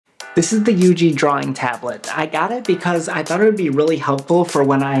This is the Ugee drawing tablet. I got it because I thought it would be really helpful for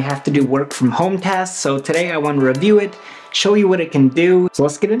when I have to do work from home tasks, so today I want to review it, show you what it can do, so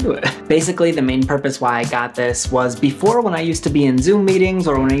let's get into it. Basically, the main purpose why I got this was before, when I used to be in Zoom meetings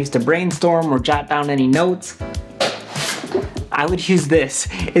or when I used to brainstorm or jot down any notes, I would use this.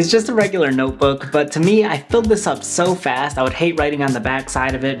 It's just a regular notebook, but to me, I filled this up so fast, I would hate writing on the back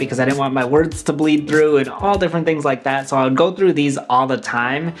side of it because I didn't want my words to bleed through and all different things like that, so I would go through these all the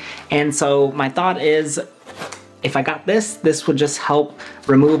time. And so my thought is, if I got this, this would just help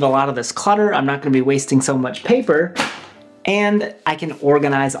remove a lot of this clutter. I'm not gonna be wasting so much paper, and I can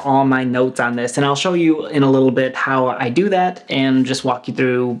organize all my notes on this. And I'll show you in a little bit how I do that and just walk you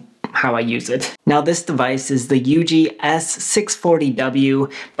through how I use it. Now this device is the Ugee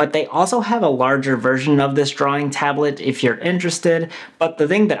S640W, but they also have a larger version of this drawing tablet if you're interested. But the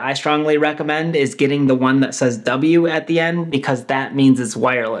thing that I strongly recommend is getting the one that says W at the end, because that means it's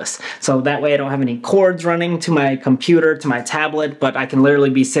wireless. So that way I don't have any cords running to my computer, to my tablet, but I can literally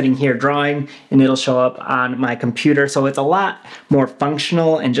be sitting here drawing and it'll show up on my computer. So it's a lot more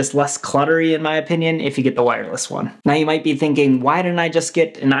functional and just less cluttery in my opinion if you get the wireless one. Now you might be thinking, why didn't I just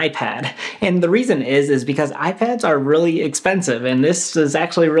get an iPad? And the reason is because iPads are really expensive and this is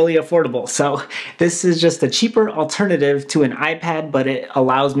actually really affordable. So this is just a cheaper alternative to an iPad, but it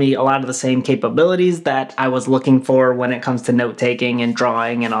allows me a lot of the same capabilities that I was looking for when it comes to note-taking and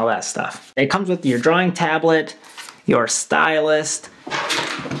drawing and all that stuff. It comes with your drawing tablet, your stylus,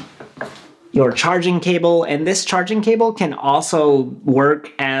 your charging cable, and this charging cable can also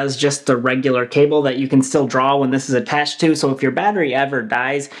work as just a regular cable that you can still draw when this is attached to. So if your battery ever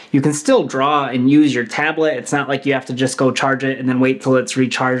dies, you can still draw and use your tablet. It's not like you have to just go charge it and then wait till it's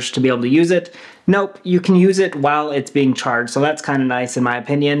recharged to be able to use it. Nope, you can use it while it's being charged, so that's kind of nice in my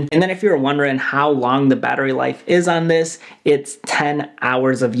opinion. And then if you're wondering how long the battery life is on this, it's 10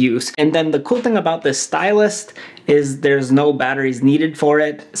 hours of use. And then the cool thing about this stylus is there's no batteries needed for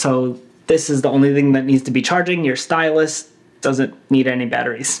it, so this is the only thing that needs to be charging. Your stylus doesn't need any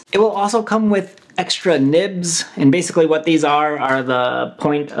batteries. It will also come with extra nibs, and basically what these are the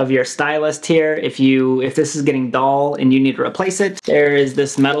point of your stylus here. If this is getting dull and you need to replace it, there is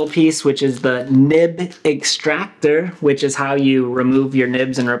this metal piece which is the nib extractor, which is how you remove your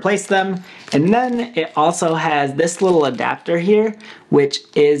nibs and replace them. And then it also has this little adapter here, which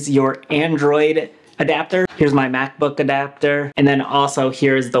is your Android adapter. Here's my MacBook adapter, and then also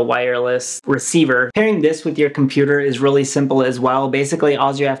here's the wireless receiver. Pairing this with your computer is really simple as well. Basically,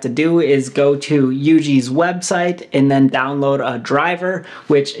 all you have to do is go to Ugee's website and then download a driver,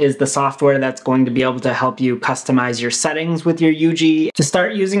 which is the software that's going to be able to help you customize your settings with your Ugee. To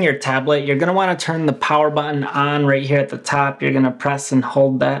start using your tablet, you're gonna wanna turn the power button on right here at the top. You're gonna press and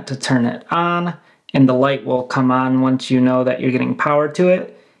hold that to turn it on, and the light will come on once you know that you're getting power to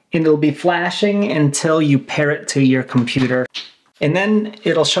it. And it'll be flashing until you pair it to your computer. And then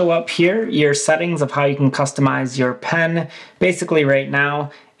it'll show up here, your settings of how you can customize your pen. Basically right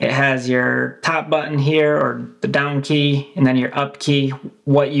now, it has your top button here, or the down key, and then your up key,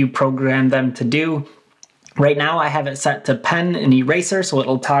 what you program them to do. Right now I have it set to pen and eraser, so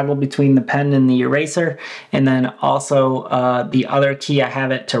it'll toggle between the pen and the eraser. And then also the other key, I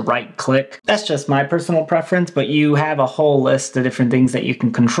have it to right click. That's just my personal preference, but you have a whole list of different things that you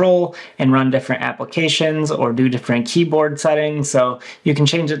can control and run different applications or do different keyboard settings, so you can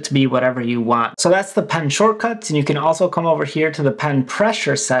change it to be whatever you want. So that's the pen shortcuts, and you can also come over here to the pen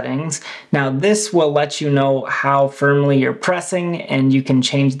pressure settings. Now this will let you know how firmly you're pressing, and you can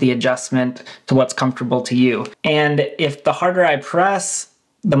change the adjustment to what's comfortable to you. And if the harder I press,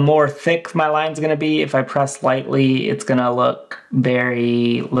 the more thick my line's gonna be. If I press lightly, it's gonna look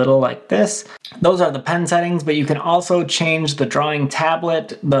very little like this. Those are the pen settings, but you can also change the drawing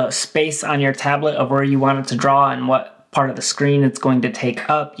tablet, the space on your tablet of where you want it to draw and what part of the screen it's going to take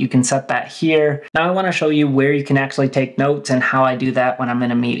up. You can set that here. Now I want to show you where you can actually take notes and how I do that when I'm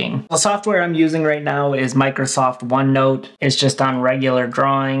in a meeting. The software I'm using right now is Microsoft OneNote. It's just on regular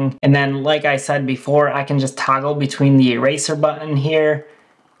drawing. And then like I said before, I can just toggle between the eraser button here,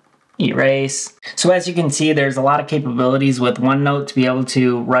 erase. So as you can see, there's a lot of capabilities with OneNote to be able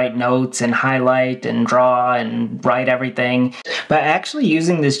to write notes and highlight and draw and write everything. But actually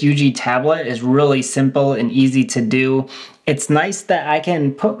using this Ugee tablet is really simple and easy to do. It's nice that I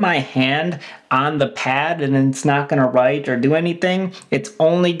can put my hand on the pad and it's not gonna write or do anything. It's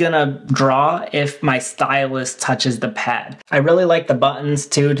only gonna draw if my stylus touches the pad. I really like the buttons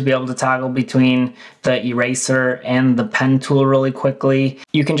too, to be able to toggle between the eraser and the pen tool really quickly.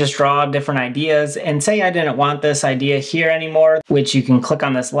 You can just draw different ideas, and say I didn't want this idea here anymore, which you can click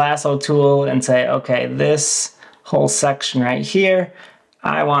on this lasso tool and say, okay, this whole section right here,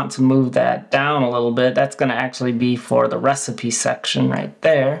 I want to move that down a little bit. That's going to actually be for the recipe section right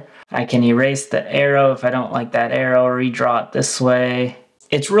there. I can erase the arrow if I don't like that arrow, redraw it this way.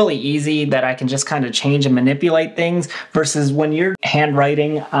 It's really easy that I can just kind of change and manipulate things versus when you're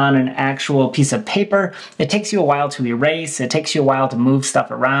handwriting on an actual piece of paper, it takes you a while to erase, it takes you a while to move stuff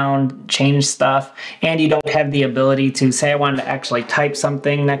around, change stuff, and you don't have the ability to say I wanted to actually type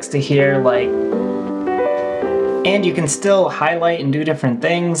something next to here like. And you can still highlight and do different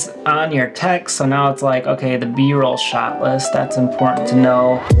things on your text. So now it's like, okay, the B-roll shot list, that's important to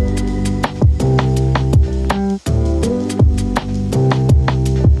know.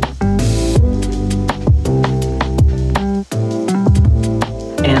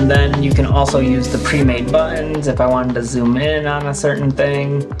 And then you can also use the pre-made buttons. If I wanted to zoom in on a certain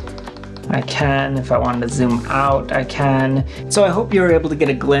thing, I can. If I wanted to zoom out, I can. So I hope you were able to get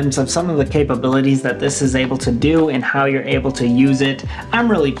a glimpse of some of the capabilities that this is able to do and how you're able to use it. I'm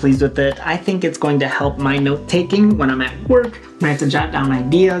really pleased with it. I think it's going to help my note-taking when I'm at work, when I have to jot down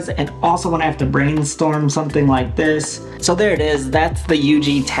ideas, and also when I have to brainstorm something like this. So there it is, that's the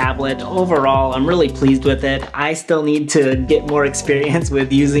Ugee tablet. Overall, I'm really pleased with it. I still need to get more experience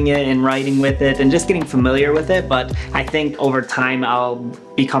with using it and writing with it and just getting familiar with it, but I think over time I'll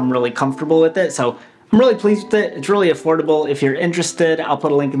become really comfortable with it. So I'm really pleased with it. It's really affordable. If you're interested, I'll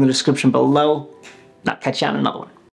put a link in the description below. I'll catch you on another one.